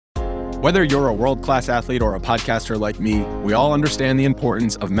Whether you're a world-class athlete or a podcaster like me, we all understand the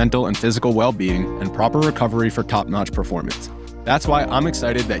importance of mental and physical well-being and proper recovery for top-notch performance. That's why I'm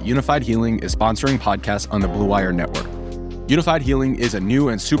excited that Unified Healing is sponsoring podcasts on the Blue Wire Network. Unified Healing is a new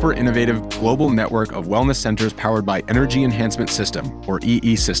and super innovative global network of wellness centers powered by Energy Enhancement System, or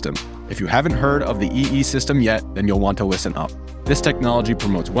EE System. If you haven't heard of the EE System yet, then you'll want to listen up. This technology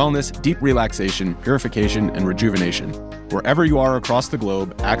promotes wellness, deep relaxation, purification, and rejuvenation. Wherever you are across the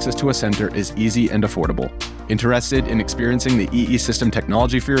globe, access to a center is easy and affordable. Interested in experiencing the EE System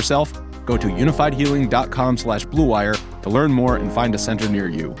technology for yourself? Go to unifiedhealing.com/bluewire to learn more and find a center near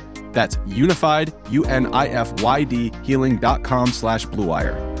you. That's unified, UNIFYD,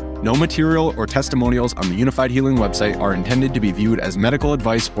 healing.com/bluewire. No material or testimonials on the Unified Healing website are intended to be viewed as medical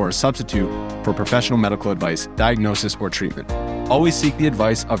advice or a substitute for professional medical advice, diagnosis, or treatment. Always seek the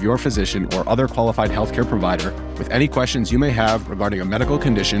advice of your physician or other qualified healthcare provider with any questions you may have regarding a medical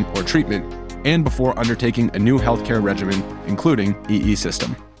condition or treatment and before undertaking a new healthcare regimen, including EE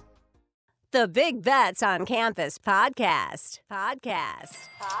System. The Big Bets on Campus podcast. All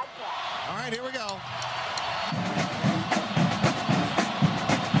right, here we go.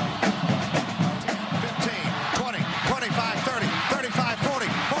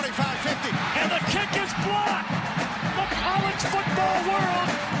 45, 50, and the kick is blocked. The college football world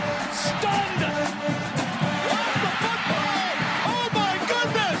stunned. What the football? Oh my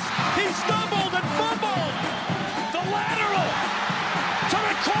goodness! He stumbled and fumbled. The lateral to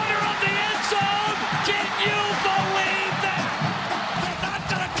the corner of the end zone. Can you believe that? They're not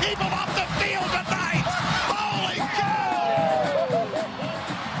going to keep him off the field tonight. Holy cow!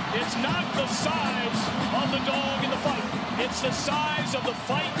 It's not the size of the dog in the fight. It's the size of the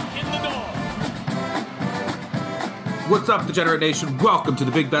fight in the dog. What's up, Degenerate Nation? Welcome to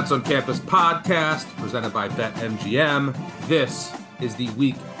the Big Bets on Campus podcast, presented by BetMGM. This is the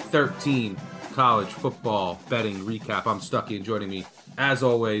Week 13 college football betting recap. I'm Stuckey, and joining me, as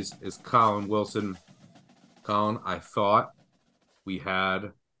always, is Colin Wilson. Colin, I thought we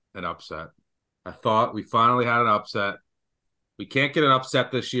had an upset. I thought we finally had an upset. We can't get an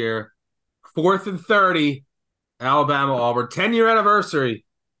upset this year. 4th and 30. Alabama, Auburn, 10-year anniversary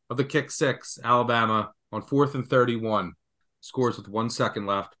of the kick six. Alabama on 4th and 31. Scores with 1 second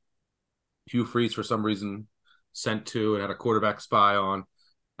left. Hugh Freeze, for some reason, sent two and had a quarterback spy on.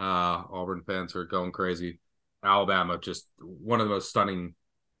 Auburn fans are going crazy. Alabama, just one of the most stunning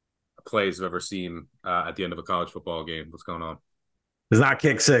plays I've ever seen at the end of a college football game. What's going on? It's not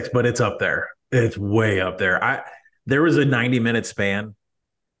kick six, but it's up there. It's way up there. There was a 90-minute span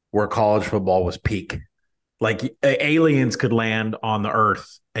where college football was peak. Like aliens could land on the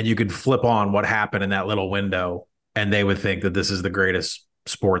earth and you could flip on what happened in that little window and they would think that this is the greatest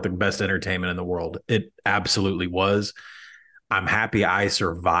sport, the best entertainment in the world. It absolutely was. I'm happy I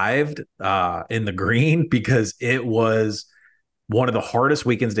survived in the green because it was one of the hardest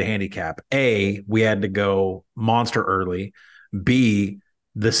weekends to handicap. A, we had to go monster early. B,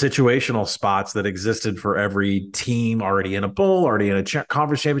 the situational spots that existed for every team already in a bowl, already in a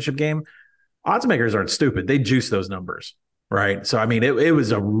conference championship game. Odds makers aren't stupid. They juice those numbers, right? So, I mean, it was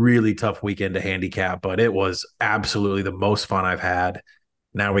a really tough weekend to handicap, but it was absolutely the most fun I've had.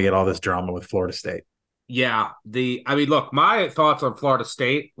 Now we get all this drama with Florida State. Yeah. Look, my thoughts on Florida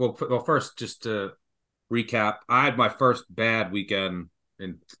State. Well, first, just to recap, I had my first bad weekend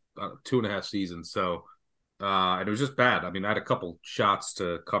in 2.5 seasons. So, and it was just bad. I mean, I had a couple shots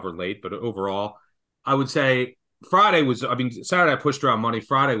to cover late, but overall, I would say Saturday I pushed around money.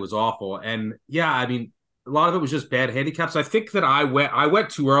 Friday was awful. And yeah, I mean, a lot of it was just bad handicaps. I think that I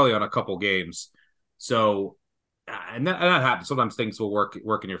went too early on a couple games. So, and that happens. Sometimes things will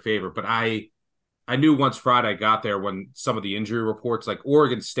work in your favor. But I knew once Friday got there when some of the injury reports, like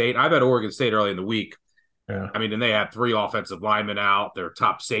Oregon State, I bet Oregon State early in the week. Yeah. I mean, and they had 3 offensive linemen out, their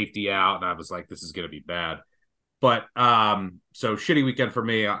top safety out. And I was like, this is going to be bad. But so shitty weekend for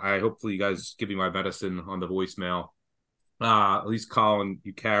me. I hopefully you guys give me my medicine on the voicemail. At least Colin,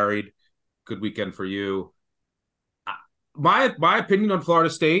 you carried. Good weekend for you. My opinion on Florida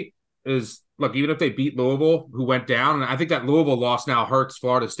State is, look, even if they beat Louisville, who went down, and I think that Louisville loss now hurts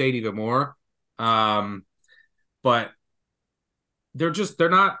Florida State even more. But they're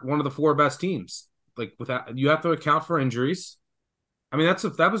not one of the 4 best teams. Like without, you have to account for injuries. I mean,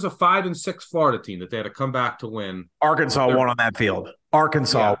 that was a 5-6 Florida team that they had to come back to win. Arkansas won on that field.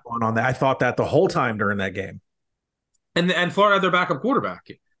 Arkansas won on that. I thought that the whole time during that game. And Florida had their backup quarterback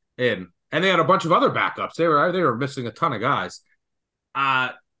in, and they had a bunch of other backups. They were missing a ton of guys.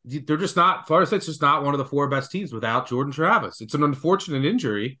 They're just not. Florida State's just not one of the 4 best teams without Jordan Travis. It's an unfortunate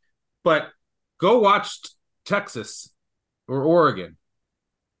injury, but go watch Texas or Oregon.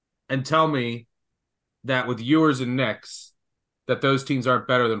 and tell me that with Ewers and Nix, that those teams aren't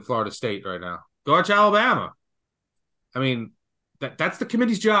better than Florida State right now. Go watch Alabama. I mean, that's the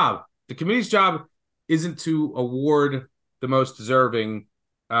committee's job. The committee's job isn't to award the most deserving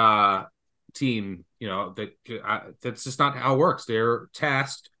team. That's just not how it works. They're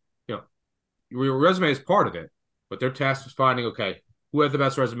tasked. Your resume is part of it, but they're tasked with finding, okay, who has the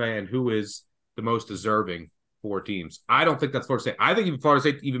best resume and who is the most deserving for teams. I don't think that's Florida State. I think if Florida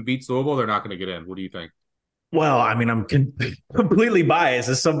State even beats Louisville, they're not going to get in. What do you think? Well, I mean, I'm completely biased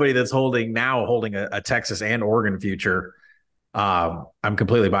as somebody that's holding a Texas and Oregon future. I'm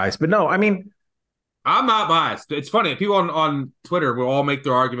completely biased, but no, I mean, I'm not biased. It's funny. People on Twitter will all make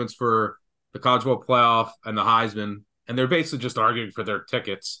their arguments for the College Football Playoff and the Heisman, and they're basically just arguing for their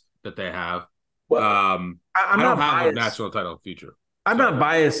tickets that they have. Well, I don't have a national title future. I'm not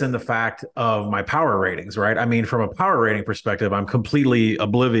biased in the fact of my power ratings, right? I mean, from a power rating perspective, I'm completely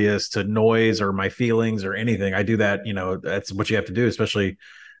oblivious to noise or my feelings or anything. I do that, that's what you have to do, especially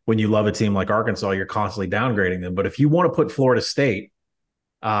when you love a team like Arkansas, you're constantly downgrading them. But if you want to put Florida State,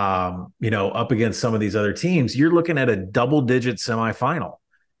 up against some of these other teams, you're looking at a double-digit semifinal,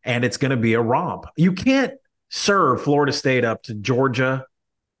 and it's going to be a romp. You can't serve Florida State up to Georgia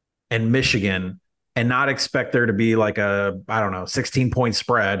and Michigan and not expect there to be like 16-point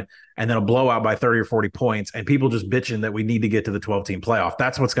spread and then a blowout by 30 or 40 points and people just bitching that we need to get to the 12-team playoff.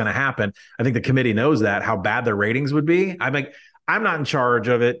 That's what's going to happen. I think the committee knows that, how bad their ratings would be. I'm not in charge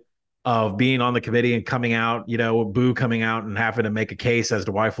of being on the committee and coming out, Boo coming out and having to make a case as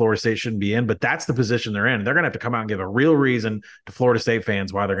to why Florida State shouldn't be in, but that's the position they're in. They're going to have to come out and give a real reason to Florida State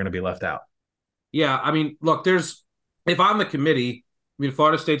fans why they're going to be left out. Yeah, I mean, look, if I'm the committee,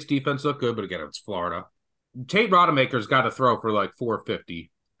 Florida State's defense looked good, but again, it's Florida. Tate Rodemaker's got to throw for like 450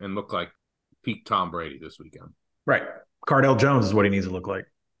 and look like peak Tom Brady this weekend. Right. Cardell Jones is what he needs to look like.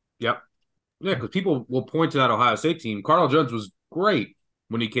 Yep. Yeah, because people will point to that Ohio State team. Cardell Jones was great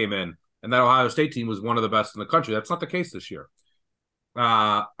when he came in, and that Ohio State team was one of the best in the country. That's not the case this year.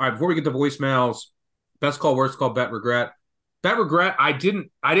 All right, before we get to voicemails, best call, worst call, bet, regret. Bet, regret, I didn't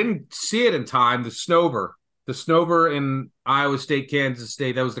see it in time. The Snover in Iowa State, Kansas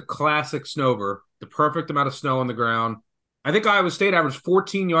State, that was the classic Snover, the perfect amount of snow on the ground. I think Iowa State averaged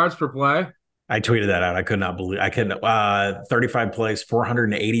 14 yards per play. I tweeted that out. I could not believe. 35 plays,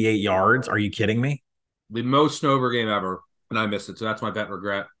 488 yards. Are you kidding me? The most Snover game ever, and I missed it. So that's my bet,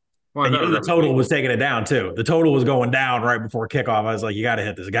 regret. The total was taking it down too. The total was going down right before kickoff. I was like, you got to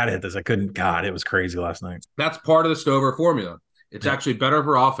hit this. I couldn't. God, it was crazy last night. That's part of the Stover formula. It's actually better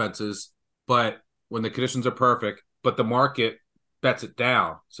for offenses, but when the conditions are perfect, but the market bets it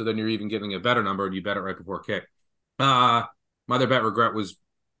down. So then you're even getting a better number and you bet it right before kick. My other bet, regret, was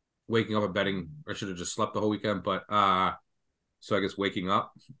waking up and betting. I should have just slept the whole weekend, but so I guess waking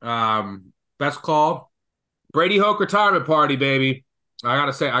up. Best call, Brady Hoke retirement party, baby. I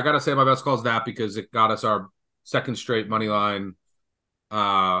gotta say my best call is that because it got us our second straight money line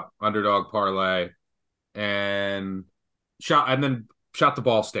underdog parlay and shot the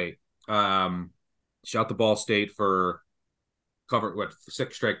Ball State. Shot the Ball State for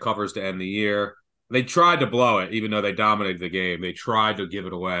six straight covers to end the year. They tried to blow it, even though they dominated the game. They tried to give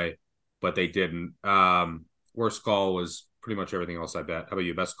it away, but they didn't. Worst call was pretty much everything else I bet. How about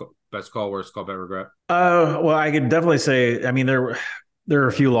you? Best call, worst call, bet, regret? Well, I could definitely say, I mean, there are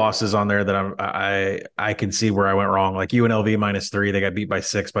a few losses on there that I can see where I went wrong. Like UNLV -3, they got beat by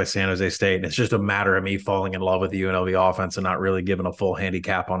 6 by San Jose State. And it's just a matter of me falling in love with the UNLV offense and not really giving a full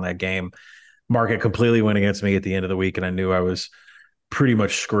handicap on that game. Market completely went against me at the end of the week, and I knew I was pretty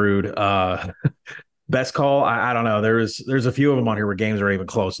much screwed. Best call, I don't know. There's a few of them on here where games are even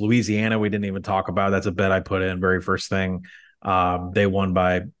close. Louisiana, we didn't even talk about. That's a bet I put in very first thing. They won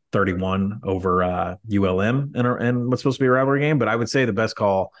by 31 over ULM in what's supposed to be a rivalry game. But I would say the best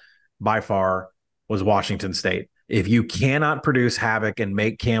call by far was Washington State. If you cannot produce havoc and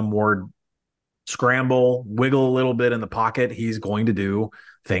make Cam Ward scramble, wiggle a little bit in the pocket, he's going to do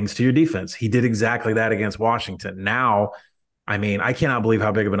things to your defense. He did exactly that against Washington. Now, I mean, I cannot believe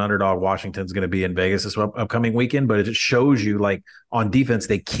how big of an underdog Washington's going to be in Vegas this upcoming weekend, but it just shows you, like, on defense,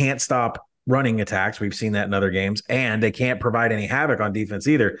 they can't stop running attacks. We've seen that in other games, and they can't provide any havoc on defense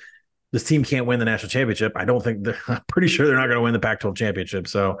either. This team can't win the national championship. I'm pretty sure they're not going to win the Pac-12 championship.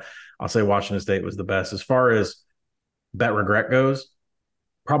 So I'll say Washington State was the best. As far as bet regret goes,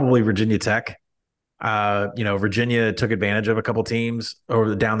 probably Virginia Tech. Virginia took advantage of a couple teams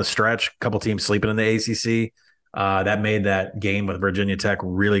down the stretch, a couple teams sleeping in the ACC. That made that game with Virginia Tech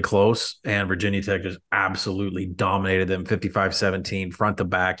really close, and Virginia Tech just absolutely dominated them 55-17, front to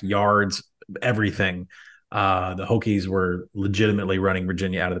back, yards, everything. The Hokies were legitimately running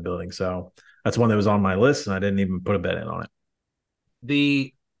Virginia out of the building. So that's one that was on my list, and I didn't even put a bet in on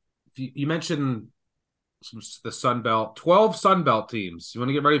it. You mentioned the Sun Belt, 12 Sun Belt teams. You want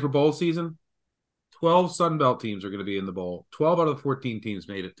to get ready for bowl season? 12 Sun Belt teams are going to be in the bowl. 12 out of the 14 teams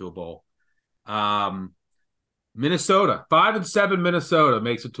made it to a bowl. Minnesota, 5-7 Minnesota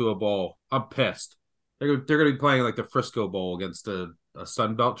makes it to a bowl. I'm pissed. They're going to be playing like the Frisco Bowl against a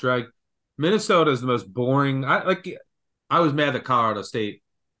Sun Belt drag. Minnesota is the most boring. I was mad that Colorado State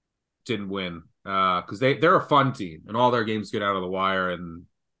didn't win because they're a fun team and all their games get out of the wire and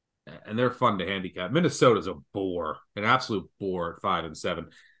they're fun to handicap. Minnesota's a bore, an absolute bore at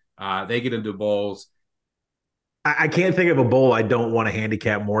 5-7. They get into bowls. I can't think of a bowl I don't want to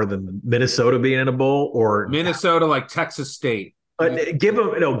handicap more than Minnesota being in a bowl or Minnesota, like Texas State. But give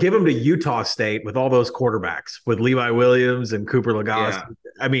them to Utah State with all those quarterbacks with Levi Williams and Cooper Lagasse. Yeah.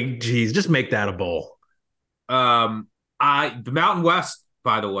 I mean, geez, just make that a bowl. The Mountain West,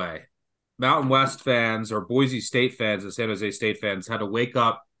 by the way, Mountain West fans or Boise State fans and San Jose State fans had to wake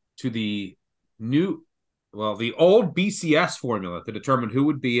up to the old BCS formula to determine who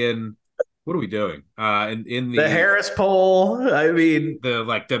would be in. What are we doing? In the Harris poll. I mean,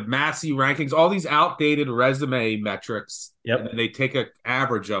 the Massey rankings, all these outdated resume metrics. Yep. And they take an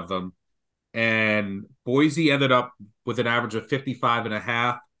average of them. And Boise ended up with an average of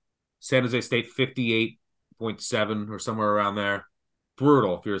 55.5. San Jose State 58.7 or somewhere around there.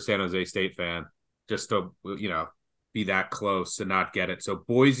 Brutal if you're a San Jose State fan, just to be that close and not get it. So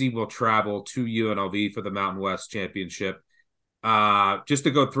Boise will travel to UNLV for the Mountain West Championship. Just to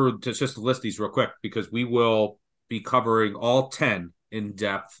go through, just to list these real quick, because we will be covering all 10 in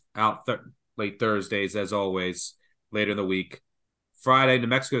depth out late Thursdays, as always, later in the week. Friday, New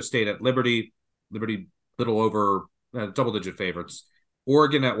Mexico State at Liberty, little over double-digit favorites.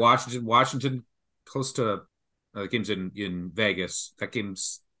 Oregon at Washington close to the game's in Vegas. That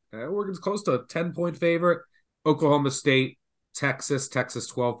game's Oregon's close to a 10-point favorite. Oklahoma State, Texas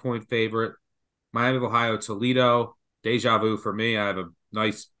 12-point favorite. Miami of Ohio, Toledo. Deja vu for me. I have a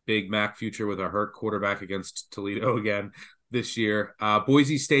nice Big Mac future with a hurt quarterback against Toledo again this year.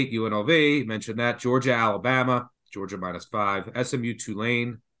 Boise State, UNLV, mentioned that. Georgia, Alabama, Georgia -5. SMU,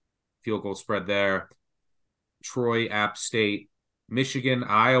 Tulane, field goal spread there. Troy, App State, Michigan,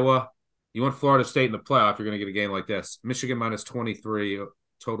 Iowa. You want Florida State in the playoff, you're going to get a game like this. Michigan -23,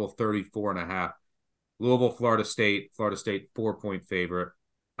 total 34.5. Louisville, Florida State 4-point favorite.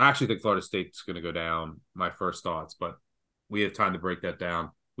 I actually think Florida State's going to go down, my first thoughts, but we have time to break that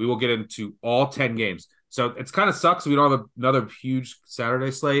down. We will get into all 10 games. So it's kind of sucks we don't have another huge Saturday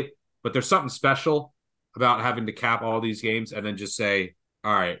slate, but there's something special about having to cap all these games and then just say,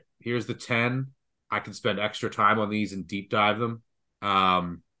 all right, here's the 10. I can spend extra time on these and deep dive them. Are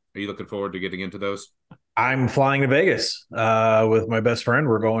you looking forward to getting into those? I'm flying to Vegas with my best friend.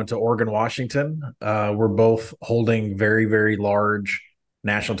 We're going to Oregon, Washington. We're both holding very, very large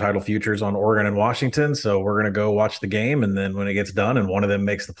national title futures on Oregon and Washington. So we're going to go watch the game. And then when it gets done and one of them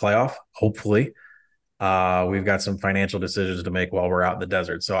makes the playoff, hopefully, we've got some financial decisions to make while we're out in the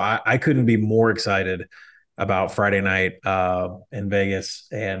desert. So I couldn't be more excited about Friday night in Vegas.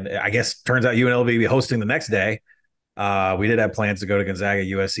 And I guess turns out UNLV will be hosting the next day. We did have plans to go to Gonzaga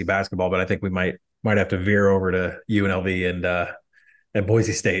USC basketball, but I think we might have to veer over to UNLV and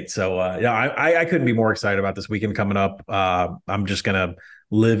Boise State. So, I couldn't be more excited about this weekend coming up. I'm just going to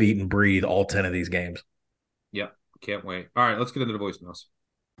live, eat, and breathe all 10 of these games. Yep. Can't wait. All right, let's get into the voicemails.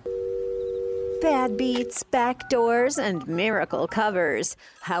 Bad beats, backdoors, and miracle covers.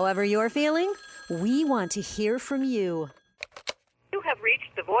 However you're feeling, we want to hear from you. You have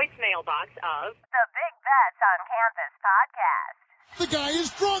reached the voicemail box of The Big Bets on Campus podcast. The guy is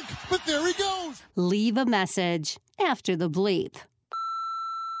drunk, but there he goes. Leave a message after the bleep.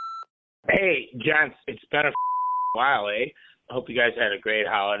 Hey, gents, it's been a while, eh? I hope you guys had a great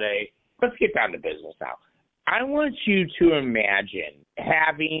holiday. Let's get down to business now. I want you to imagine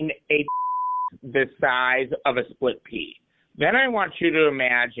having a the size of a split pea. Then I want you to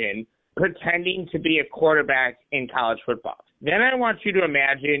imagine pretending to be a quarterback in college football. Then I want you to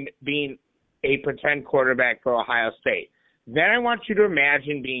imagine being a pretend quarterback for Ohio State. Then I want you to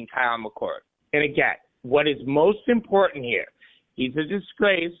imagine being Kyle McCord. And again, what is most important here, he's a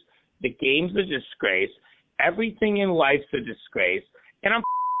disgrace. The game's a disgrace. Everything in life's a disgrace. And I'm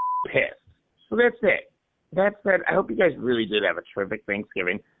pissed. So that's it. That said, I hope you guys really did have a terrific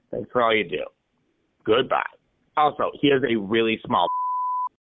Thanksgiving. Thanks for all you do. Goodbye. Also, he has a really small.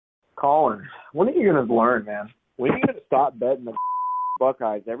 Colin, when are you going to learn, man? When are you going to stop betting the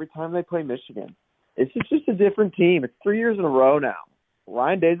Buckeyes every time they play Michigan? It's just a different team. It's 3 years in a row now.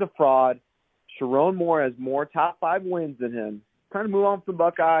 Ryan Day's a fraud. Sharon Moore has more top 5 wins than him. Trying to move on from the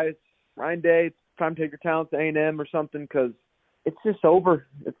Buckeyes. Ryan Day, it's time to take your talents to A&M or something because it's just over.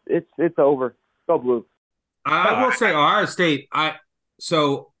 It's over. Go Blue. I will say Ohio State. I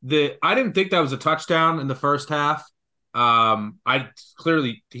didn't think that was a touchdown in the first half. He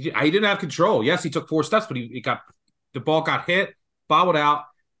didn't have control. Yes, he took 4 steps, but the ball got hit, bobbled out.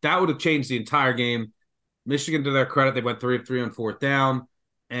 That would have changed the entire game. Michigan, to their credit, they went 3 of 3 on 4th down,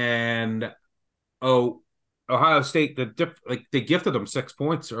 and Ohio State, they gifted them 6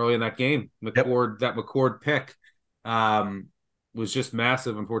 points early in that game. That McCord pick was just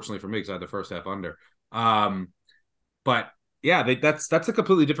massive, unfortunately for me, because I had the first half under. But yeah, that's a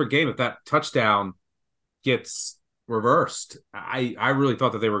completely different game if that touchdown gets reversed. I really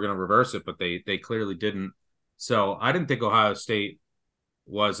thought that they were going to reverse it, but they clearly didn't. So I didn't think Ohio State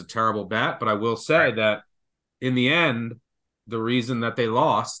was a terrible bet, but I will say that in the end, the reason that they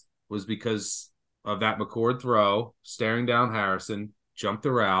lost was because of that McCord throw, staring down Harrison, jumped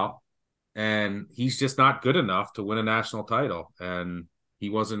the route, and he's just not good enough to win a national title. And he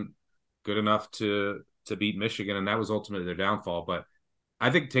wasn't good enough to beat Michigan, and that was ultimately their downfall. But I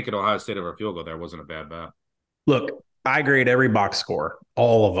think taking Ohio State over a field goal there wasn't a bad bet. Look, I grade every box score,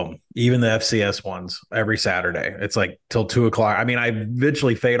 all of them, even the FCS ones, every Saturday. It's like till 2 o'clock. I mean, I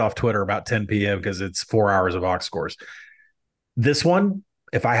eventually fade off Twitter about 10 p.m. because it's 4 hours of box scores. This one,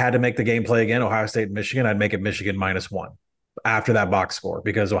 if I had to make the game play again, Ohio State and Michigan, I'd make it Michigan -1 after that box score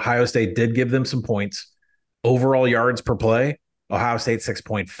because Ohio State did give them some points. Overall yards per play, Ohio State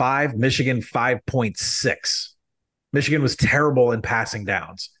 6.5, Michigan 5.6. Michigan was terrible in passing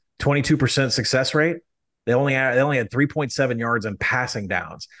downs. 22% success rate. They only had 3.7 yards in passing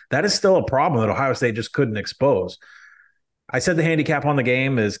downs. That is still a problem that Ohio State just couldn't expose. I said the handicap on the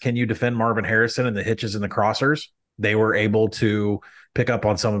game is, can you defend Marvin Harrison and the hitches and the crossers? They were able to pick up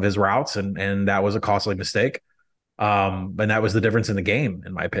on some of his routes, and that was a costly mistake. And that was the difference in the game,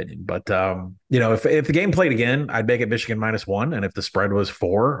 in my opinion. But, if the game played again, I'd make it Michigan -1. And if the spread was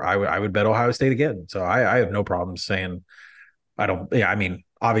 4, I would bet Ohio State again. So I have no problem saying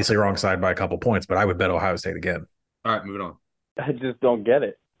obviously wrong side by a couple points, but I would bet Ohio State again. All right, moving on. I just don't get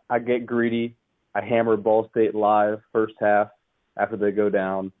it. I get greedy. I hammer Ball State live first half after they go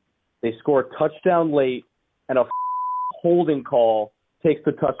down. They score a touchdown late, and a holding call takes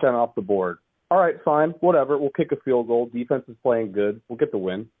the touchdown off the board. All right, fine, whatever. We'll kick a field goal. Defense is playing good. We'll get the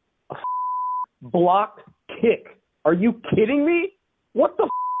win. A blocked kick. Are you kidding me? What the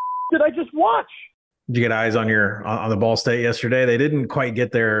did I just watch? Did you get eyes on the Ball State yesterday? They didn't quite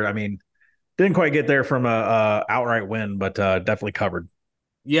get there. I mean, didn't quite get there from a outright win, but definitely covered.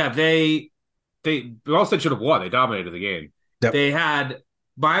 Yeah, Ball State should have won. They dominated the game. Yep. They had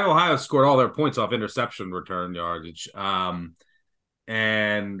Ohio scored all their points off interception return yardage.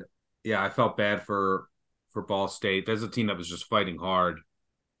 And yeah, I felt bad for Ball State. There's a team that was just fighting hard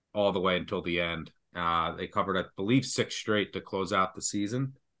all the way until the end. They covered, I believe, 6 straight to close out the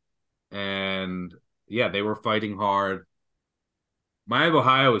season. And yeah, they were fighting hard. Miami of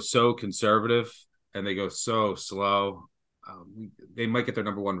Ohio is so conservative, and they go so slow. They might get their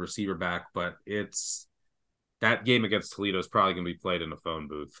number 1 receiver back, but that game against Toledo is probably going to be played in a phone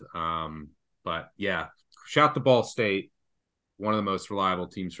booth. But yeah, shout to Ball State, one of the most reliable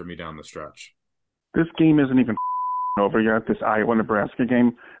teams for me down the stretch. This game isn't even over yet, this Iowa-Nebraska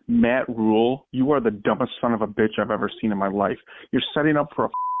game. Matt Rule, you are the dumbest son of a bitch I've ever seen in my life. You're setting up for a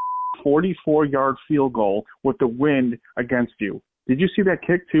 44-yard field goal with the wind against you. Did you see that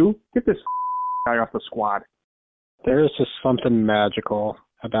kick too? Get this guy off the squad. There's just something magical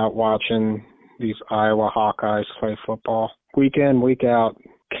about watching these Iowa Hawkeyes play football. Week in, week out,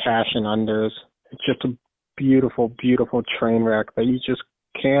 cash and unders. It's just a beautiful, beautiful train wreck that you just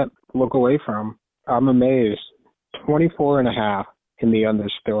can't look away from. I'm amazed. 24.5 and the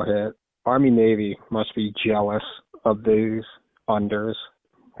unders still hit. Army-Navy must be jealous of these unders.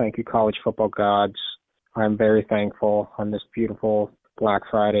 Thank you, college football gods. I'm very thankful on this beautiful Black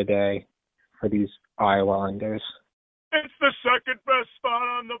Friday day for these Iowa unders. It's the second best spot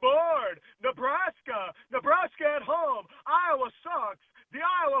on the board. Nebraska at home. Iowa sucks. The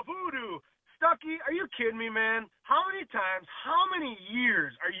Iowa voodoo. Stuckey, are you kidding me, man? How many times, how many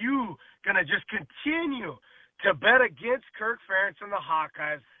years are you going to just continue to bet against Kirk Ferentz and the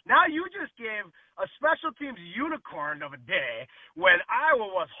Hawkeyes? Now you just gave a special teams unicorn of a day when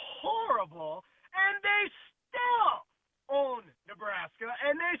Iowa was horrible, and they still own Nebraska,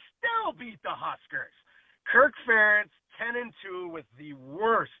 and they still beat the Huskers. Kirk Ferentz, 10-2 with the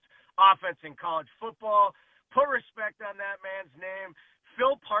worst offense in college football. Put respect on that man's name.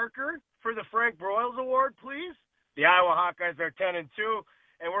 Phil Parker for the Frank Broyles Award, please. The Iowa Hawkeyes are 10-2.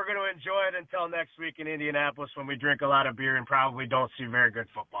 and we're going to enjoy it until next week in Indianapolis when we drink a lot of beer and probably don't see a very good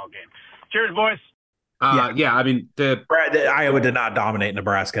football game. Cheers, boys. I mean, Iowa did not dominate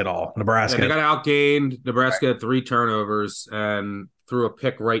Nebraska at all. They got outgained. Nebraska had 3 turnovers and threw a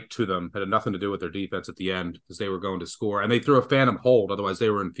pick right to them. It had nothing to do with their defense at the end because they were going to score. And they threw a phantom hold. Otherwise, they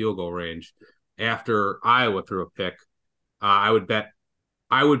were in field goal range. After Iowa threw a pick, that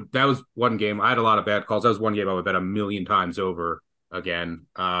was one game. I had a lot of bad calls. That was one game I would bet 1,000,000 times over again.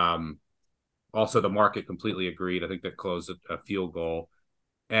 Also, the market completely agreed. I think that closed a field goal.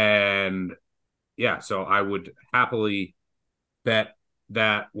 And yeah, so I would happily bet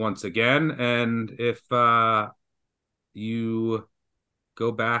that once again. And if you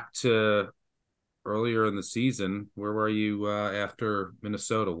go back to earlier in the season, where were you after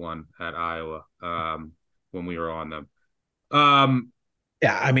Minnesota won at Iowa when we were on them? I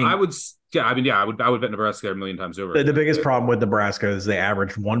would bet Nebraska 1,000,000 times over. The biggest problem with Nebraska is they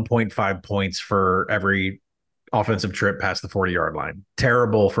averaged 1.5 points for every offensive trip past the 40-yard line.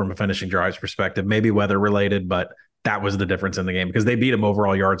 Terrible from a finishing drives perspective, maybe weather related, but that was the difference in the game because they beat them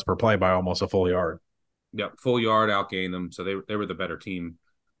overall yards per play by almost a full yard. Yeah, full yard, outgained them. So they were the better team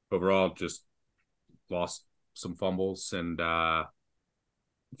overall, just lost some fumbles and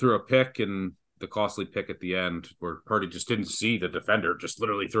threw a pick, and the costly pick at the end where Purdy just didn't see the defender, just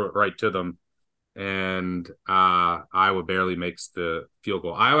literally threw it right to them. And Iowa barely makes the field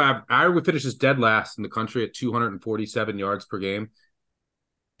goal. Iowa finishes dead last in the country at 247 yards per game.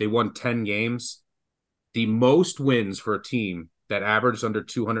 They won 10 games. The most wins for a team that averaged under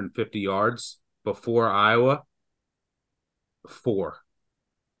 250 yards before Iowa, 4.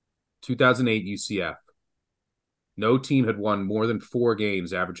 2008 UCF. No team had won more than 4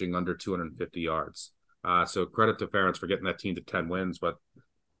 games averaging under 250 yards. So credit to Ferentz for getting that team to 10 wins, but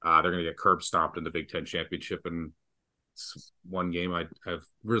they're going to get curb stomped in the Big Ten championship, and it's one game I have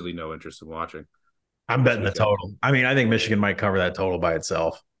really no interest in watching. I'm betting the total. I mean, I think Michigan might cover that total by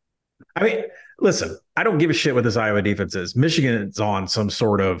itself. I mean, listen, I don't give a shit what this Iowa defense is. Michigan's on some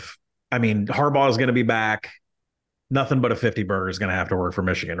sort of, Harbaugh is going to be back. Nothing but a 50 burger is going to have to work for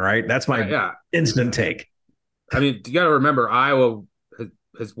Michigan, right? That's my instant take. You got to remember, Iowa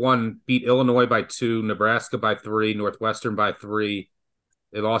has beat Illinois by 2, Nebraska by 3, Northwestern by 3.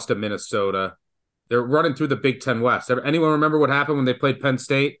 They lost to Minnesota. They're running through the Big Ten West. Anyone remember what happened when they played Penn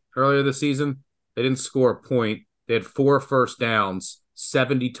State earlier this season? They didn't score a point. They had 4 first downs,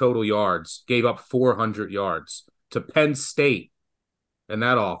 70 total yards, gave up 400 yards to Penn State. And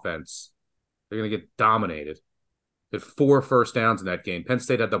that offense, they're going to get dominated. They had 4 first downs in that game. Penn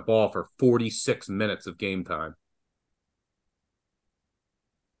State had the ball for 46 minutes of game time.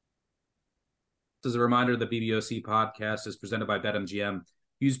 As a reminder, the BBOC podcast is presented by BetMGM.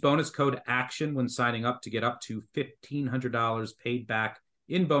 Use bonus code ACTION when signing up to get up to $1,500 paid back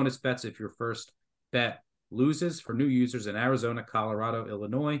in bonus bets if your first bet loses. For new users in Arizona, Colorado,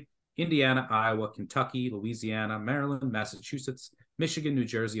 Illinois, Indiana, Iowa, Kentucky, Louisiana, Maryland, Massachusetts, Michigan, New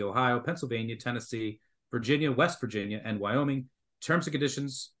Jersey, Ohio, Pennsylvania, Tennessee, Virginia, West Virginia, and Wyoming. Terms and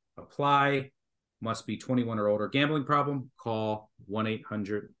conditions apply. Must be 21 or older. Gambling problem? Call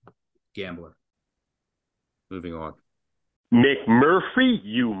 1-800-GAMBLER. Moving on. Nick Murphy,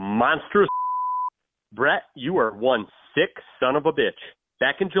 you monstrous. Brett, you are one sick son of a bitch.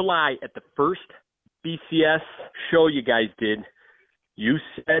 Back in July at the first BCS show you guys did, you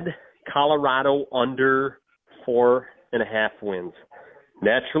said Colorado under 4.5 wins.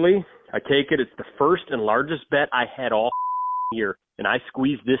 Naturally, I take it it's the first and largest bet I had all year, and I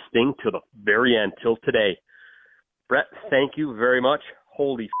squeezed this thing to the very end, till today. Brett, thank you very much.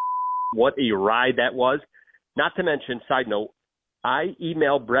 Holy what a ride that was. Not to mention, side note, I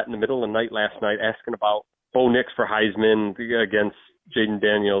emailed Brett in the middle of the night last night asking about Bo Nix for Heisman against Jaden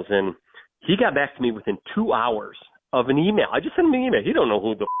Daniels, and he got back to me within 2 hours of an email. I just sent him an email. He don't know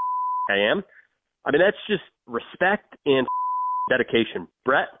who the I am. That's just respect and dedication.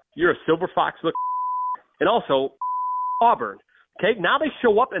 Brett, you're a Silver Fox look, and also Auburn. Okay, now they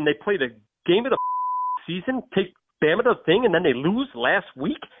show up and they play the game of the season, take Bama to the thing, and then they lose last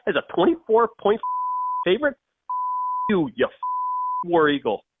week as a 24-point favorite. You War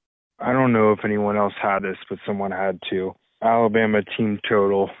Eagle. I don't know if anyone else had this, but someone had to. Alabama team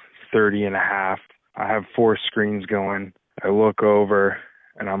total 30.5. I have 4 screens going. I look over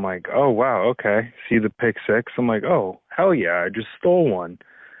and I'm like, oh wow, okay. See the pick 6. I'm like, oh hell yeah, I just stole one.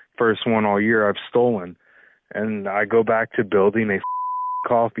 First one all year I've stolen. And I go back to building a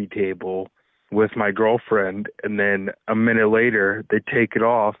coffee table with my girlfriend, and then a minute later they take it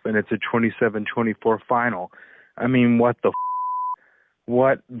off and it's a 27-24 final.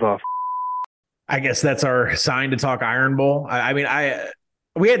 What the I guess that's our sign to talk Iron Bowl.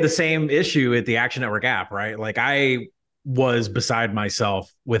 We had the same issue at the Action Network app, right? Like I was beside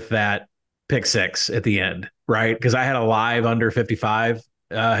myself with that pick six at the end, right? Because I had a live under 55,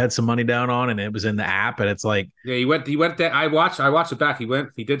 had some money down on, and it was in the app, and it's like, yeah, he went there. I watched it back.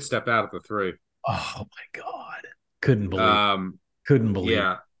 He did step out at the 3. oh my God, couldn't believe.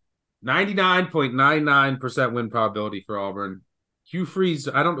 Yeah, 99.99% win probability for Auburn. Hugh Freeze,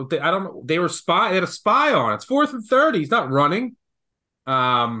 I don't know. They had a spy on. It's 4th and 30. He's not running.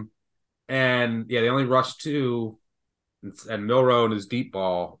 And yeah, they only rushed 2, and Milroe and his deep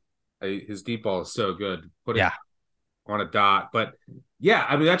ball. His deep ball is so good. Put it on a dot. But yeah,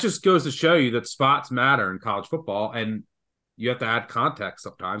 I mean, that just goes to show you that spots matter in college football, and you have to add context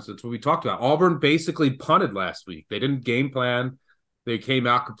sometimes. That's what we talked about. Auburn basically punted last week. They didn't game plan. They came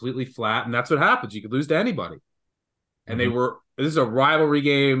out completely flat, and that's what happens. You could lose to anybody. And this is a rivalry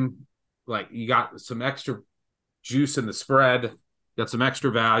game. Like, you got some extra juice in the spread, got some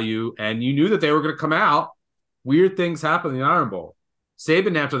extra value, and you knew that they were going to come out. Weird things happen in the Iron Bowl.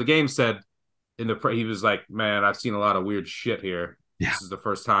 Saban, after the game, said he was like, man, I've seen a lot of weird shit here. Yeah. This is the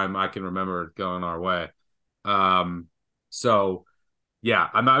first time I can remember it going our way. So, yeah,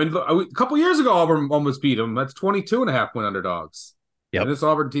 I mean, a couple years ago, Auburn almost beat them. That's 22.5-point underdogs. Yep. And this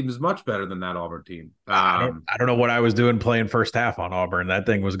Auburn team is much better than that Auburn team. I don't know what I was doing playing first half on Auburn. That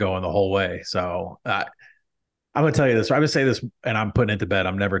thing was going the whole way. So I'm going to tell you this. I'm going to say this, and I'm putting it to bed.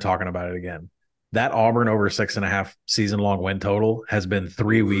 I'm never talking about it again. That Auburn over 6.5 season-long win total has been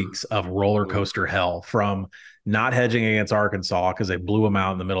 3 weeks of roller coaster hell, from not hedging against Arkansas because they blew them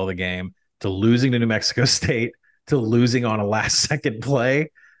out in the middle of the game, to losing to New Mexico State, to losing on a last-second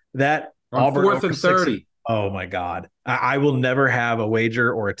play. That on Auburn 4th and 30. Oh, my God. I will never have a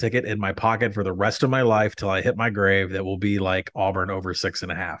wager or a ticket in my pocket for the rest of my life till I hit my grave that will be like Auburn over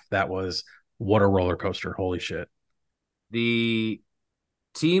 6.5. That was what a roller coaster. Holy shit. The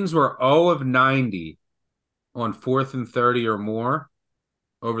teams were 0 of 90 on 4th and 30 or more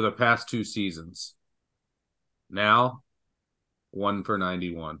over the past 2 seasons. Now, 1 for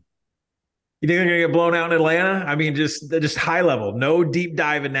 91. You think they're going to get blown out in Atlanta? I mean, just high level, no deep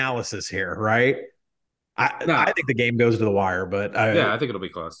dive analysis here, right? I think the game goes to the wire, but I think it'll be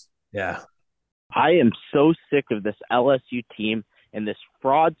close. Yeah. I am so sick of this LSU team, and this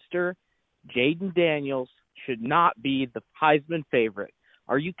fraudster, Jaden Daniels, should not be the Heisman favorite.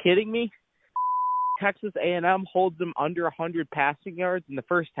 Are you kidding me? Texas A&M holds them under 100 passing yards in the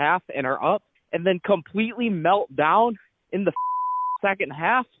first half and are up, and then completely melt down in the second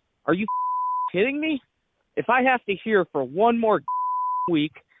half? Are you kidding me? If I have to hear for one more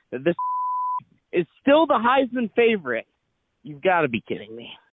week that this is still the Heisman favorite, you've got to be kidding me.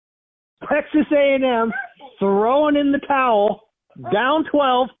 Texas A&M throwing in the towel, down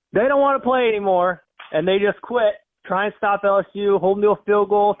 12. They don't want to play anymore, and they just quit. Try and stop LSU, hold them to a field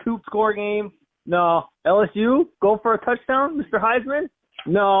goal, 2-score game. No. LSU, go for a touchdown, Mr. Heisman?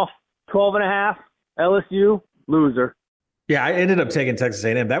 No. 12.5. LSU, loser. Yeah, I ended up taking Texas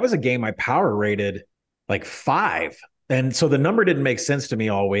A&M. That was a game I power rated like 5. And so the number didn't make sense to me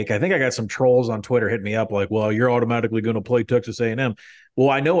all week. I think I got some trolls on Twitter hit me up like, well, you're automatically going to play Texas A&M. Well,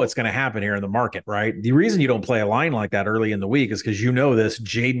 I know what's going to happen here in the market, right? The reason you don't play a line like that early in the week is because you know this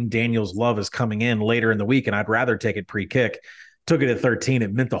Jaden Daniels love is coming in later in the week, and I'd rather take it pre-kick. Took it at 13.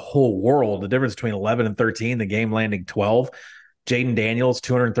 It meant the whole world. The difference between 11 and 13, the game landing 12. Jaden Daniels,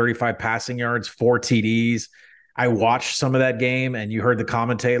 235 passing yards, 4 TDs. I watched some of that game, and you heard the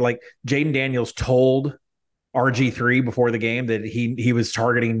commentator. Like, Jaden Daniels told RG3 before the game that he was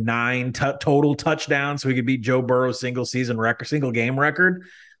targeting 9 total touchdowns so he could beat Joe Burrow's single game record.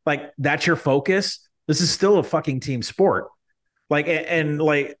 Like, that's your focus. This is still a fucking team sport. Like, and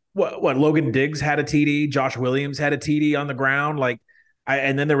like what Logan Diggs had a TD, Josh Williams had a TD on the ground. Like,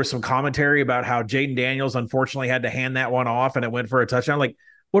 and then there was some commentary about how Jaden Daniels unfortunately had to hand that one off and it went for a touchdown. Like,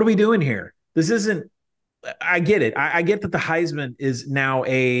 what are we doing here? This isn't. I get it. I get that the Heisman is now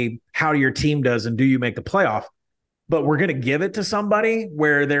a how your team does and do you make the playoff, but we're going to give it to somebody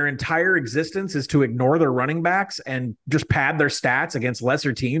where their entire existence is to ignore their running backs and just pad their stats against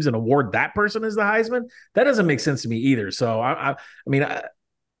lesser teams and award that person as the Heisman. That doesn't make sense to me either. So I mean,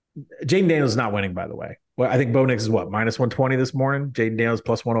 Jaden Daniels is not winning, by the way. Well, I think Bo Nix is what, minus 120 this morning. Jaden Daniels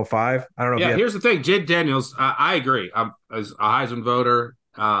plus 105. I don't know. Yeah, here's the thing. Jaden Daniels, I agree. I'm as a Heisman voter.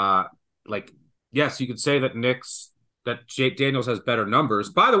 Yes, you could say that Jake Daniels has better numbers.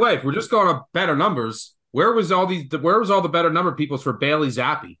 By the way, if we're just going on better numbers, where was all the better number peoples for Bailey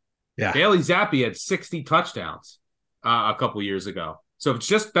Zappi? Yeah. Bailey Zappi had 60 touchdowns a couple years ago. So if it's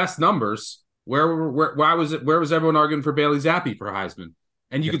just best numbers, where was everyone arguing for Bailey Zappi for Heisman?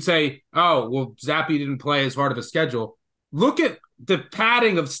 And you could say, oh, well, Zappi didn't play as hard of a schedule. look at the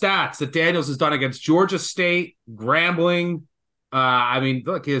padding of stats that Daniels has done against Georgia State, Grambling.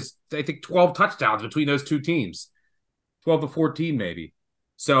 Look, he has, I think, 12 touchdowns between those two teams, 12 to 14 maybe.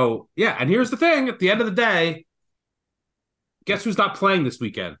 So, yeah, and here's the thing. At the end of the day, guess who's not playing this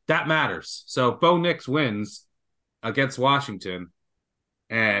weekend? That matters. So, Bo Nix wins against Washington,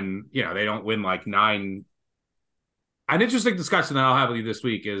 and, they don't win like 9. An interesting discussion that I'll have with you this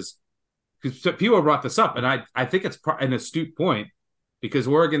week is, because people brought this up, and I think it's an astute point, because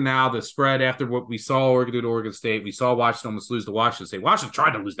Oregon now, the spread after what we saw Oregon do to Oregon State, we saw Washington almost lose to Washington State. Washington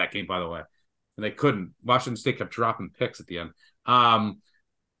tried to lose that game, by the way, and they couldn't. Washington State kept dropping picks at the end.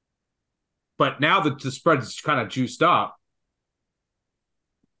 But now that the spread is kind of juiced up,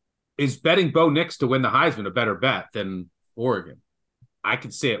 is betting Bo Nix to win the Heisman a better bet than Oregon? I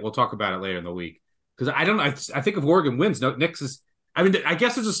could see it. We'll talk about it later in the week. Because I think if Oregon wins, Nix is, I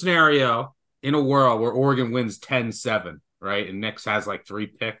guess there's a scenario in a world where Oregon wins 10-7, right? And Nix has like 3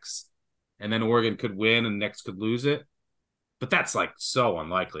 picks, and then Oregon could win and Nix could lose it. But that's like so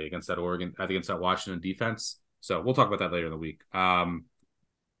unlikely against that Washington defense. So we'll talk about that later in the week. All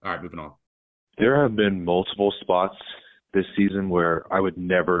right, moving on. There have been multiple spots this season where I would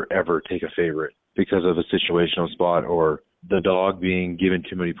never, ever take a favorite because of a situational spot or the dog being given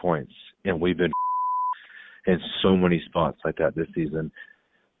too many points. And we've been in so many spots like that this season.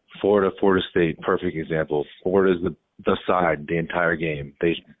 Florida State, perfect example. Florida's the side the entire game.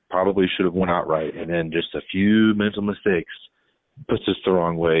 They probably should have won outright, and then just a few mental mistakes puts us the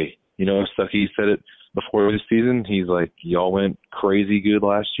wrong way. Stuckey said it before this season. He's like, y'all went crazy good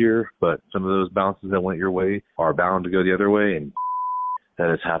last year, but some of those bounces that went your way are bound to go the other way, and that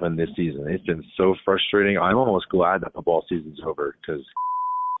has happened this season. It's been so frustrating. I'm almost glad that football season's over because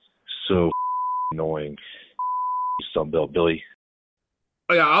so annoying. Sunbelt Billy.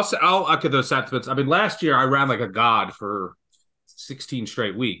 Oh, yeah, I'll echo those sentiments. Last year I ran like a god for 16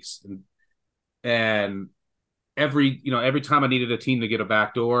 straight weeks, and every time I needed a team to get a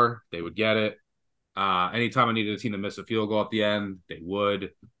back door, they would get it. Anytime I needed a team to miss a field goal at the end, they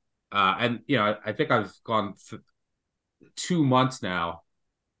would. I think I've gone 2 months now,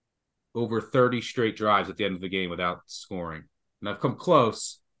 over 30 straight drives at the end of the game without scoring, and I've come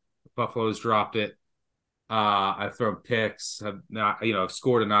close. Buffalo's dropped it. I've thrown picks. I've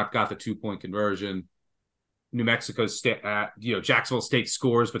scored and not got the 2-point conversion. New Mexico State, Jacksonville State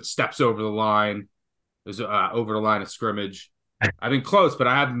scores but steps over the line. There's over the line of scrimmage. I've been close, but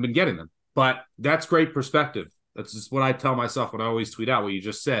I haven't been getting them. But that's great perspective. That's just what I tell myself when I always tweet out what you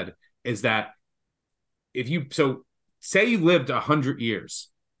just said, is that say you lived 100 years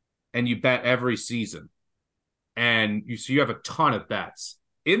and you bet every season, and you have a ton of bets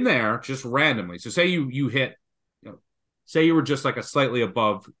in there just randomly. So say you hit, say you were just like a slightly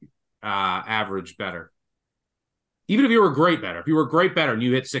above average better. Even if you were a great better, and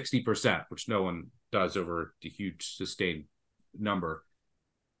you hit 60%, which no one does over the huge sustained number,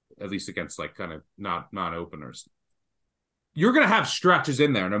 at least against like kind of non-openers, you're going to have stretches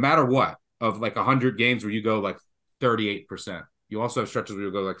in there no matter what of like 100 games where you go like 38%. You also have stretches where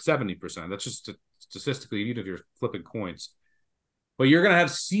you go like 70%. That's just statistically, even if you're flipping coins. But you're going to have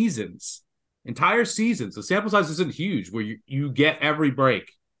seasons, entire seasons. The sample size isn't huge where you get every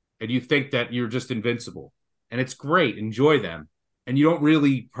break and you think that you're just invincible. And it's great. Enjoy them. And you don't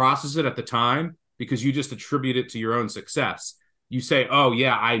really process it at the time because you just attribute it to your own success. You say, oh,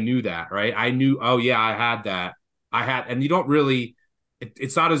 yeah, I knew that, right? I knew, oh, yeah, I had that. And you don't really,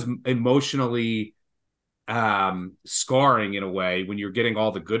 it's not as emotionally scarring in a way when you're getting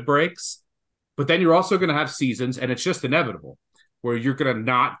all the good breaks. But then you're also going to have seasons, and it's just inevitable, where you're going to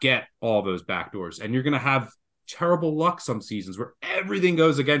not get all those backdoors, and you're going to have terrible luck some seasons where everything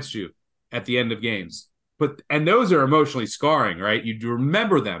goes against you at the end of games. And those are emotionally scarring, right? You do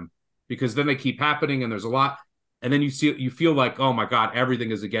remember them because then they keep happening, and there's a lot. And then you feel like, oh my God, everything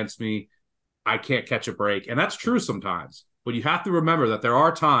is against me. I can't catch a break. And that's true sometimes. But you have to remember that there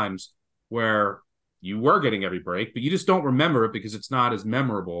are times where you were getting every break, but you just don't remember it because it's not as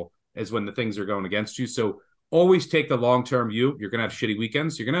memorable as when the things are going against you. So always take the long-term view. You're going to have shitty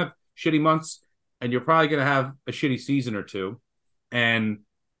weekends. You're going to have shitty months, and you're probably going to have a shitty season or two. And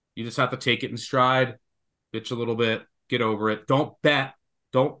you just have to take it in stride, bitch a little bit, get over it. Don't bet.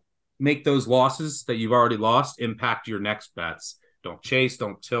 Don't make those losses that you've already lost impact your next bets. Don't chase,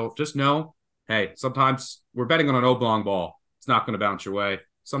 don't tilt. Just know, hey, sometimes we're betting on an oblong ball. It's not going to bounce your way.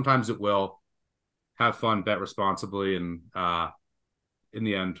 Sometimes it will. Have fun, bet responsibly, and in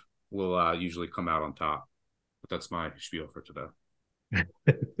the end, we'll usually come out on top. But that's my spiel for today.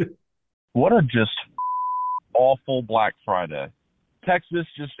 What a just awful Black Friday. Texas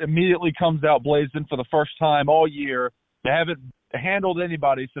just immediately comes out blazing for the first time all year. They haven't handled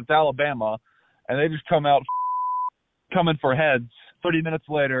anybody since Alabama, and they just come out coming for heads. 30 minutes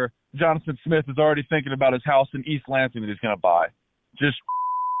later, Jonathan Smith is already thinking about his house in East Lansing that he's going to buy. Just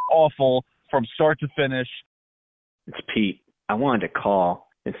awful from start to finish. It's Pete. I wanted to call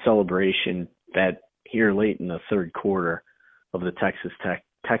in celebration that here late in the third quarter of the Texas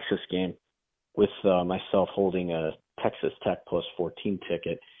game, with myself holding a Texas Tech plus 14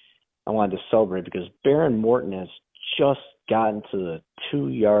 ticket, I wanted to celebrate because Baron Morton has just gotten to the 2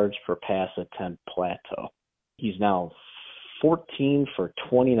 yards per pass attempt plateau. He's now 14 for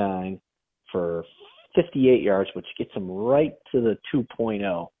 29 for 58 yards, which gets him right to the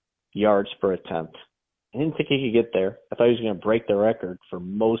 2.0 yards per attempt. I didn't think he could get there. I thought he was going to break the record for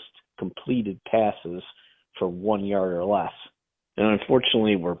most completed passes for 1 yard or less. And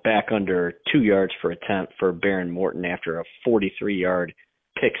unfortunately, we're back under 2 yards per attempt for Baron Morton after a 43-yard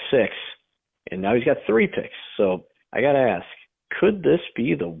pick six. And now he's got 3 picks. So I got to ask, could this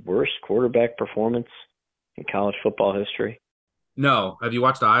be the worst quarterback performance in college football history? No. Have you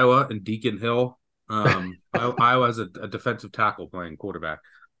watched Iowa and Deacon Hill? Iowa has a defensive tackle playing quarterback.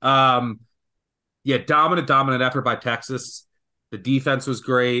 Yeah, dominant effort by Texas. The defense was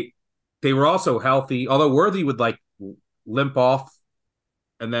great. They were also healthy, although Worthy would limp off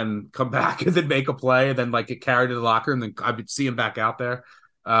and then come back and then make a play and then get carried to the locker, and then I would see him back out there.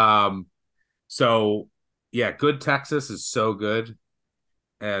 So yeah, good Texas is so good,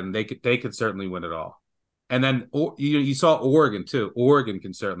 and they could certainly win it all. And then you saw Oregon too. Oregon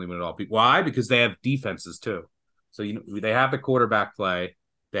can certainly win it all. Why? Because they have defenses too. So they have the quarterback play.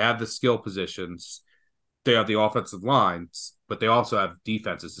 They have the skill positions. They have the offensive lines, but they also have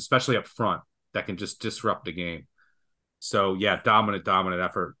defenses, especially up front, that can just disrupt the game. So, yeah, dominant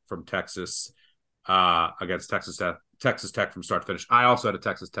effort from Texas against Texas Tech from start to finish. I also had a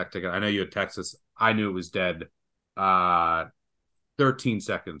Texas Tech ticket. I know you had Texas. I knew it was dead 13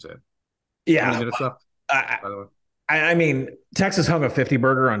 seconds in. Yeah. How many minutes left, by the way? I mean, Texas hung a 50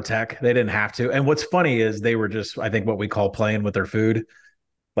 burger on Tech. They didn't have to. And what's funny is they were just, I think, what we call playing with their food.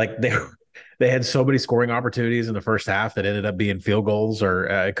 They had so many scoring opportunities in the first half that ended up being field goals, or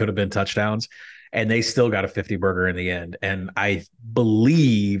it could have been touchdowns, and they still got a 50 burger in the end. And I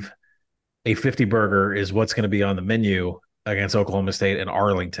believe a 50 burger is what's going to be on the menu against Oklahoma State and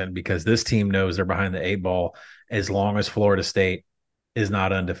Arlington, because this team knows they're behind the 8 ball as long as Florida State is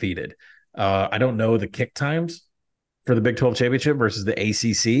not undefeated. I don't know the kick times for the Big 12 championship versus the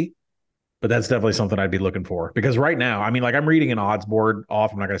ACC, but that's definitely something I'd be looking for, because right now, I mean, I'm reading an odds board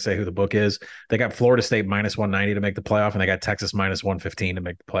off. I'm not going to say who the book is. They got Florida State minus 190 to make the playoff, and they got Texas minus 115 to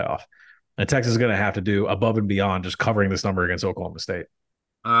make the playoff. And Texas is going to have to do above and beyond just covering this number against Oklahoma State.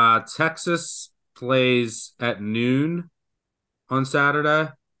 Texas plays at noon on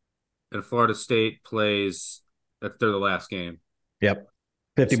Saturday, and Florida State plays, they're the last game. Yep.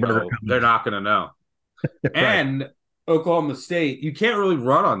 50 burger. They're not going to know. Right. And Oklahoma State, you can't really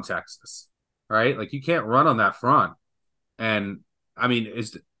run on Texas, right? You can't run on that front. And I mean,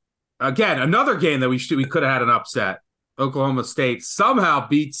 again another game that we could have had an upset. Oklahoma State somehow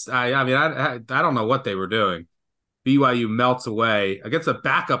beats. I don't know what they were doing. BYU melts away against a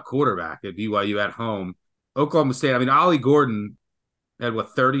backup quarterback at BYU at home. Oklahoma State. I mean, Ollie Gordon had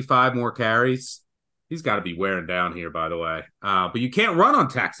 35 more carries. He's got to be wearing down here, by the way. But you can't run on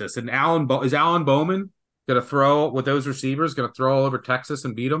Texas. And is Alan Bowman going to throw with those receivers, going to throw all over Texas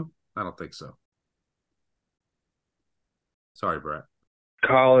and beat them? I don't think so. Sorry, Brett.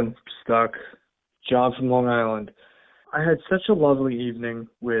 Colin, stuck. John from Long Island. I had such a lovely evening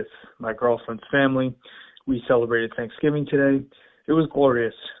with my girlfriend's family. We celebrated Thanksgiving today. It was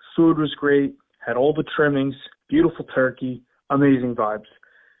glorious. Food was great, had all the trimmings, beautiful turkey, amazing vibes.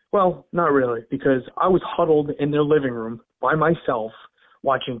 Well, not really, because I was huddled in their living room by myself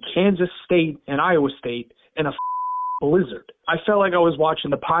watching Kansas State and Iowa State in a blizzard. I felt like I was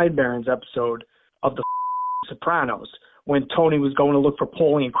watching the Pine Barrens episode of the Sopranos when Tony was going to look for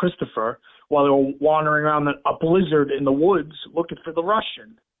Paulie and Christopher while they were wandering around a blizzard in the woods looking for the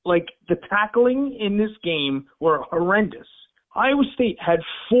Russian. The tackling in this game were horrendous. Iowa State had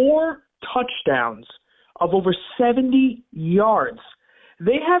 4 touchdowns of over 70 yards.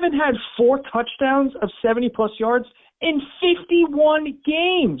 They haven't had 4 touchdowns of 70-plus yards in 51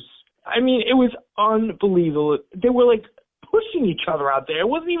 games. I mean, it was unbelievable. They were, pushing each other out there. It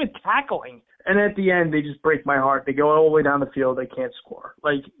wasn't even tackling. And at the end, they just break my heart. They go all the way down the field. They can't score.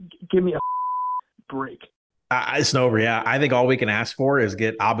 Give me a break. It's over, yeah. I think all we can ask for is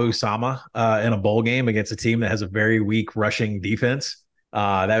get Abu Sama in a bowl game against a team that has a very weak rushing defense.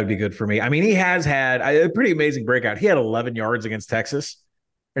 That would be good for me. I mean, he has had a pretty amazing breakout. He had 11 yards against Texas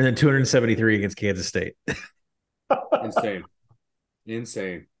and then 273 against Kansas State.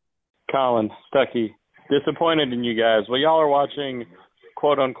 Insane. Colin, Stucky, disappointed in you guys. Well, y'all are watching,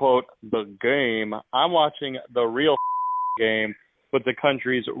 quote unquote, the game. I'm watching the real game with the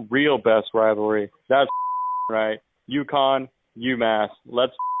country's real best rivalry. That's right. UConn, UMass.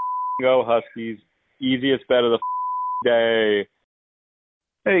 Let's go Huskies. Easiest bet of the day.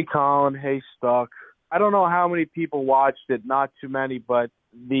 Hey, Colin. Hey, Stuck. I don't know how many people watched it, not too many, but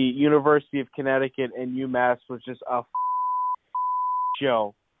the University of Connecticut and UMass was just a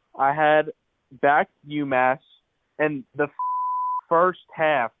show. I had backed UMass, and the first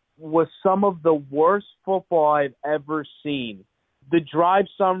half was some of the worst football I've ever seen. The drive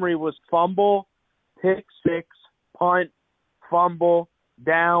summary was fumble, pick six, punt, fumble,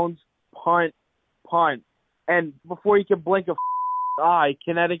 downs, punt, punt. And before you could blink a eye,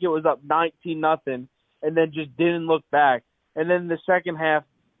 Connecticut was up 19-0 and then just didn't look back. And then in the second half,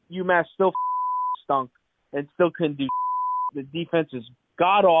 UMass still stunk and still couldn't do. The defense is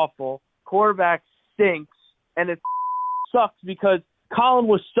god-awful. Quarterback stinks. And it sucks because Colin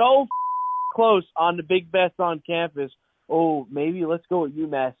was so close on the big bets on campus. Oh, maybe let's go with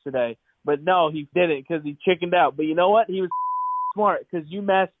UMass today. But no, he didn't because he chickened out. But you know what? He was smart because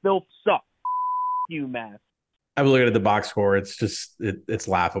UMass still sucks. UMass. I'm looking at the box score. It's just it's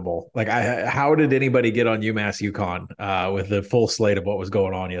laughable. Like, how did anybody get on UMass UConn with the full slate of what was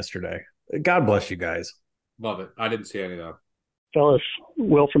going on yesterday? God bless you guys. Love it. I didn't see any though. Fellas,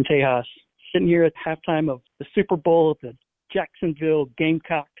 Will from Tejas, sitting here at halftime of the Super Bowl of the Jacksonville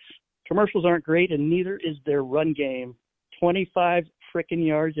Gamecocks. Commercials aren't great, and neither is their run game. 25 frickin'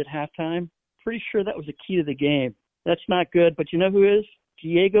 yards at halftime. Pretty sure that was the key to the game. That's not good, but you know who is?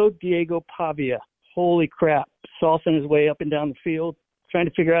 Diego Pavia. Holy crap. Salsing his way up and down the field, trying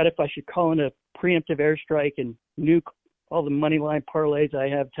to figure out if I should call in a preemptive airstrike and nuke all the money line parlays I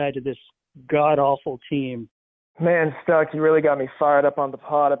have tied to this god-awful team. Man, Stuck, you really got me fired up on the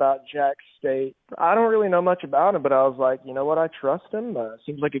pod about Jack State. I don't really know much about him, but I was like, you know what, I trust him.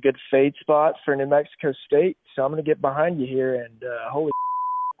 Seems like a good fade spot for New Mexico State, so I'm going to get behind you here. And holy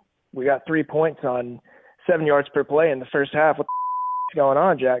we got 3 points on 7 yards per play in the first half. What's going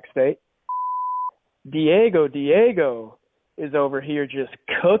on, Jack State? Diego is over here just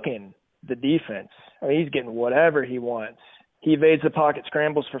cooking the defense. I mean, he's getting whatever he wants. He evades the pocket,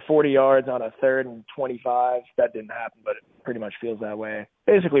 scrambles for 40 yards on a 3rd and 25. That didn't happen, but it pretty much feels that way.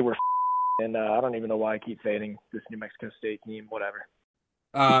 Basically, we're and I don't even know why I keep fading this New Mexico State team, whatever.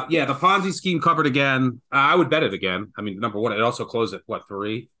 Yeah, the Ponzi scheme covered again. I would bet it again. I mean, number one, it also closed at,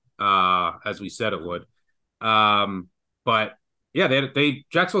 3, as we said it would. But, yeah, they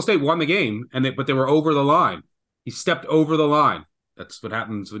Jacksonville State won the game, but they were over the line. He stepped over the line. That's what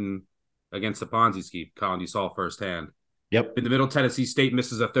happens when against the Ponzi scheme. Colin, you saw firsthand. Yep. In the middle, Tennessee State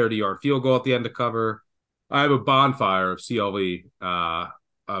misses a 30-yard field goal at the end to cover. I have a bonfire of CLV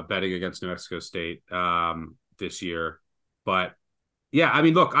betting against New Mexico State this year. But, yeah, I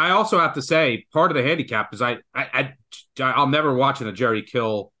mean, look, I also have to say part of the handicap is I'll never watch in a Jerry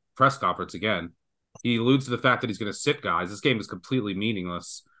Kill press conference again. He alludes to the fact that he's going to sit guys. This game is completely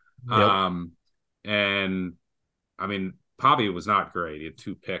meaningless. Yep. And, I mean, Pavia was not great. He had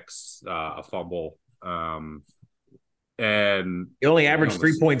 2 picks, a fumble. And he only averaged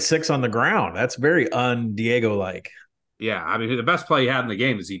 3.6 on the ground. That's very un-Diego-like. Yeah, I mean, the best play he had in the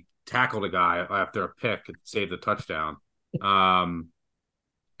game is he tackled a guy after a pick and saved the touchdown. But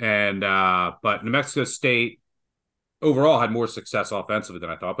New Mexico State overall had more success offensively than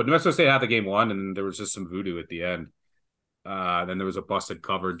I thought. But New Mexico State had the game won, and there was just some voodoo at the end. Then there was a busted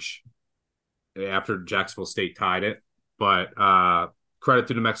coverage after Jacksonville State tied it. But credit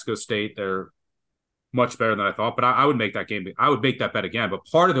to New Mexico State. They're much better than I thought. But I would make that game. I would make that bet again. But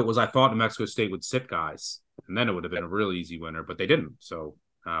part of it was I thought New Mexico State would sit guys, and then it would have been a really easy winner. But they didn't. So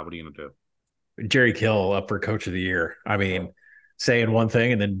what are you going to do? Jerry Kill up for Coach of the Year. I mean, saying one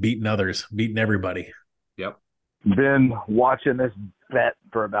thing and then beating others, beating everybody. Yep. Been watching this bet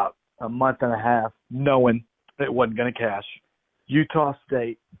for about a month and a half, knowing it wasn't going to cash. Utah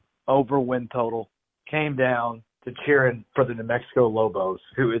State over win total, came down to cheering for the New Mexico Lobos,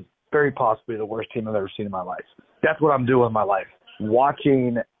 who is very possibly the worst team I've ever seen in my life. That's what I'm doing in my life.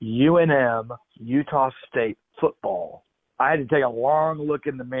 Watching UNM, Utah State football. I had to take a long look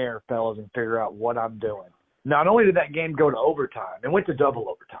in the mirror, fellas, and figure out what I'm doing. Not only did that game go to overtime, it went to double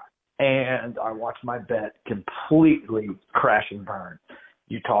overtime. And I watched my bet completely crash and burn.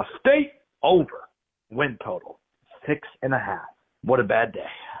 Utah State over win total 6.5. What a bad day.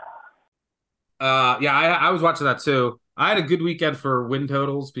 Yeah, I was watching that too. I had a good weekend for win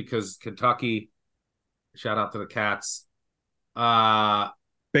totals because Kentucky, shout out to the Cats,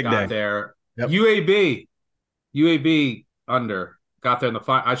 big day there. Yep. UAB UAB under. Got there in the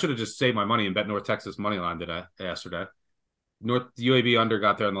final. I should have just saved my money and bet North Texas money line yesterday. UAB under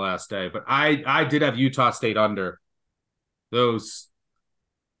got there on the last day, but I did have Utah State under. Those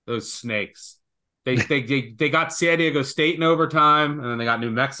snakes. They got San Diego State in overtime, and then they got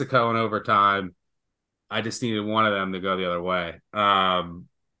New Mexico in overtime. I just needed one of them to go the other way.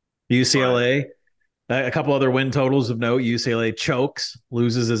 UCLA. A couple other win totals of note. UCLA chokes,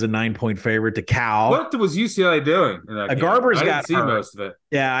 loses as a 9-point favorite to Cal. What was UCLA doing in that game? Garber's I got didn't see hurt. most of it.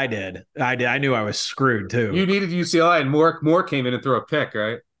 Yeah, I did. I knew I was screwed too. You needed UCLA, and Moore came in and threw a pick,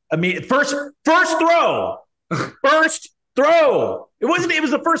 right? I mean, first throw. First throw. It was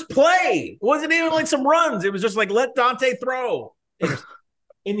the first play. It wasn't even like some runs. It was just like, let Dante throw.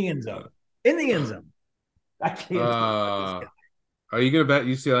 In the end zone. I can't. Are you going to bet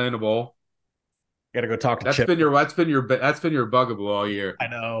UCLA in a bowl? Got to go talk to Chip. That's been your bugaboo all year. I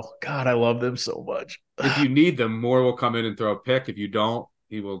know. God, I love them so much. If you need them, Moore will come in and throw a pick. If you don't,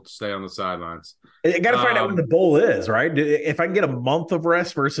 he will stay on the sidelines. I got to find out when the bowl is, right? If I can get a month of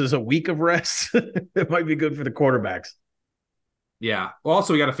rest versus a week of rest, it might be good for the quarterbacks. Yeah. Well,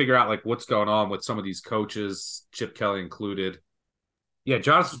 also, we got to figure out like what's going on with some of these coaches, Chip Kelly included. Yeah,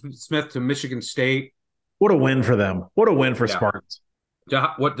 Jonathan Smith to Michigan State. What a win for them. What a win for Spartans.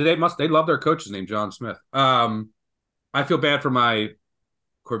 What do they love their coaches named John Smith. I feel bad for my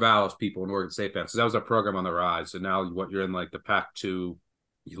Corvallis people in Oregon State fans because that was a program on the rise, and now you're in like the Pac-2,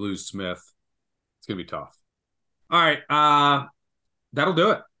 you lose Smith. It's gonna be tough. All right, that'll do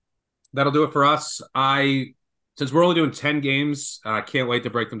it. That'll do it for us. Since we're only doing 10 games, I can't wait to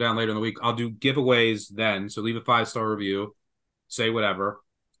break them down later in the week. I'll do giveaways then, so leave a 5-star review, say whatever.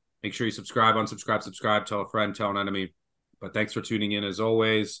 Make sure you subscribe, unsubscribe, tell a friend, tell an enemy. But thanks for tuning in as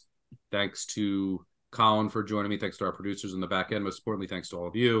always. Thanks to Colin for joining me. Thanks to our producers in the back end. Most importantly, thanks to all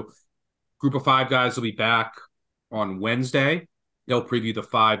of you. Group of 5 guys will be back on Wednesday. They'll preview the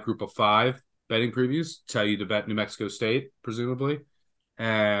 5 group of 5 betting previews, tell you to bet New Mexico State, presumably.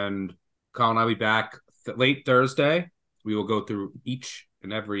 And Colin and I will be back late Thursday. We will go through each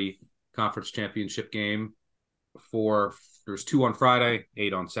and every conference championship game. There's 2 on Friday,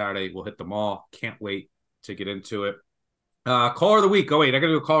 8 on Saturday. We'll hit them all. Can't wait to get into it. Caller of the week. Oh, wait, I got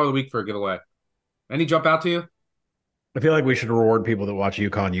to do a caller of the week for a giveaway. Any jump out to you? I feel like we should reward people that watch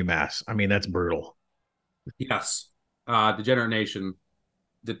UConn UMass. I mean, that's brutal. Yes. Degenerate Nation.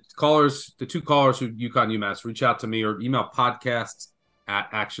 The 2 callers who UConn UMass, reach out to me or email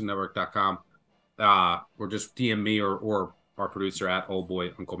podcasts@actionnetwork.com. Or just DM me or our producer at Old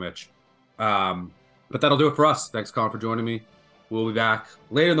Boy Uncle Mitch. But that'll do it for us. Thanks, Colin, for joining me. We'll be back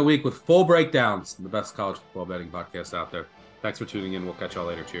later in the week with full breakdowns and the best college football betting podcast out there. Thanks for tuning in. We'll catch y'all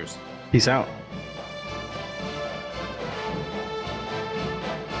later. Cheers. Peace out.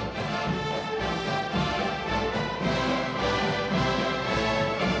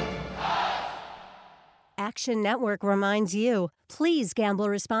 Action Network reminds you, please gamble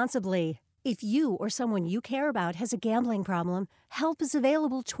responsibly. If you or someone you care about has a gambling problem, help is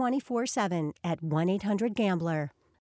available 24/7 at 1-800-GAMBLER.